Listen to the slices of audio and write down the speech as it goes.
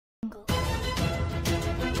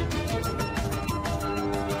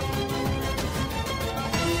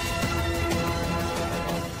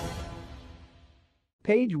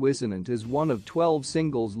Paige Whisenant is one of 12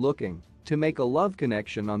 singles looking to make a love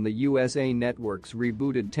connection on the USA Network's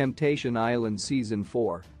rebooted Temptation Island Season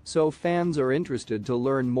 4, so fans are interested to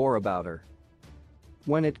learn more about her.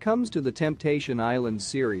 When it comes to the Temptation Island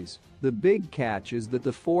series, the big catch is that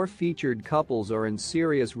the 4 featured couples are in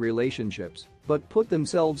serious relationships but put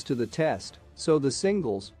themselves to the test, so the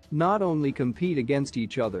singles not only compete against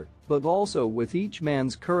each other but also with each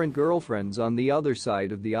man's current girlfriends on the other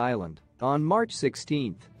side of the island. On March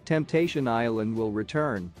 16, Temptation Island will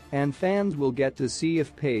return, and fans will get to see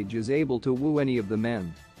if Paige is able to woo any of the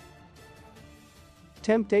men.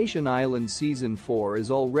 Temptation Island Season 4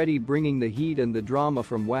 is already bringing the heat and the drama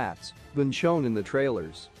from what's been shown in the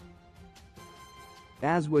trailers.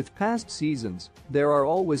 As with past seasons, there are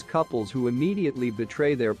always couples who immediately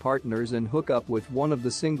betray their partners and hook up with one of the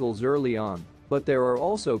singles early on, but there are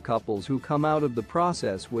also couples who come out of the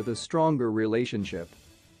process with a stronger relationship.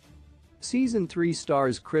 Season 3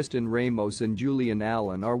 stars Kristen Ramos and Julian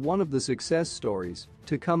Allen are one of the success stories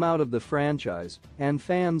to come out of the franchise, and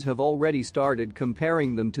fans have already started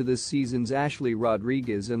comparing them to this season's Ashley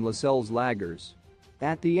Rodriguez and Lascelles Laggers.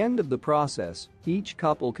 At the end of the process, each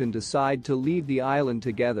couple can decide to leave the island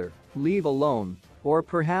together, leave alone, or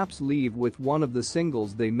perhaps leave with one of the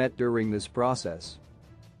singles they met during this process.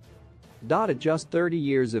 At just 30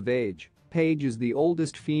 years of age, Paige is the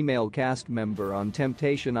oldest female cast member on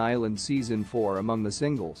Temptation Island Season 4 among the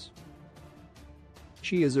singles.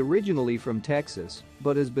 She is originally from Texas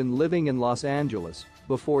but has been living in Los Angeles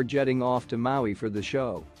before jetting off to Maui for the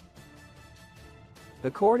show.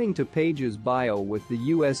 According to Paige's bio with the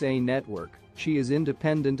USA Network, she is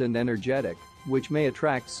independent and energetic, which may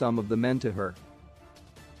attract some of the men to her.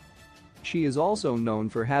 She is also known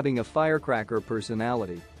for having a firecracker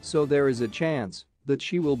personality, so there is a chance that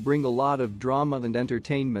she will bring a lot of drama and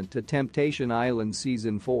entertainment to Temptation Island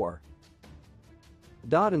Season 4.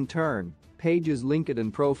 In turn, Paige's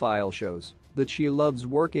LinkedIn profile shows that she loves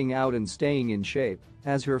working out and staying in shape,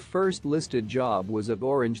 as her first listed job was at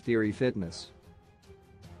Orange Theory Fitness.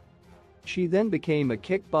 She then became a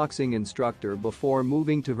kickboxing instructor before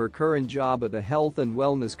moving to her current job at a health and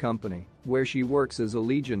wellness company, where she works as a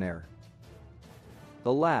Legionnaire.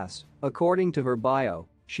 Alas, according to her bio,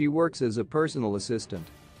 she works as a personal assistant.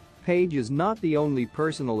 Paige is not the only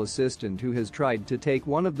personal assistant who has tried to take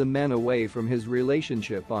one of the men away from his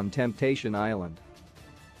relationship on Temptation Island.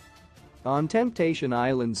 On Temptation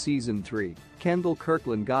Island Season 3, Kendall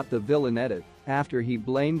Kirkland got the villain edit after he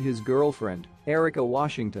blamed his girlfriend, Erica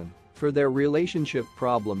Washington, for their relationship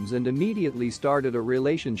problems and immediately started a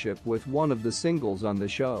relationship with one of the singles on the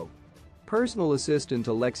show. Personal assistant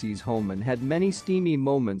Alexis Holman had many steamy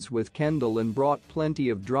moments with Kendall and brought plenty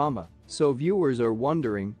of drama, so viewers are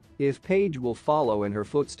wondering if Paige will follow in her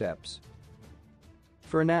footsteps.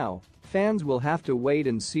 For now, fans will have to wait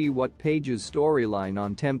and see what Paige's storyline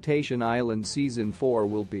on Temptation Island Season 4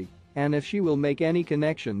 will be, and if she will make any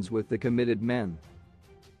connections with the committed men.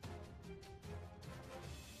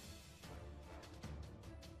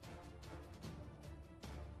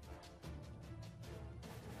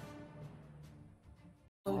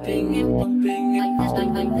 Bumping it, bumping it, like this,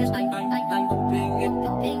 bumping it, bumping it,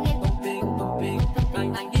 bumping,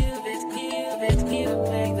 bumping, like give it,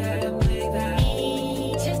 like that, like that.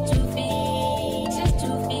 Just to feel,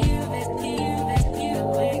 give it,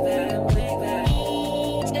 like that, like that.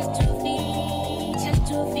 Just to feel,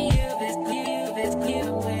 give it,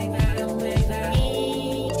 like that, like that.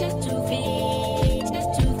 Just to feel,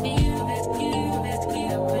 give it,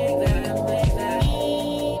 like that, like that.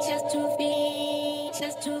 Just to feel.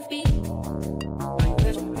 Just to be like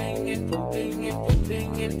this, pumping it, like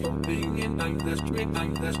this, pumping it, like this, like this,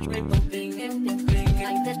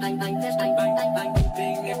 like this, like this.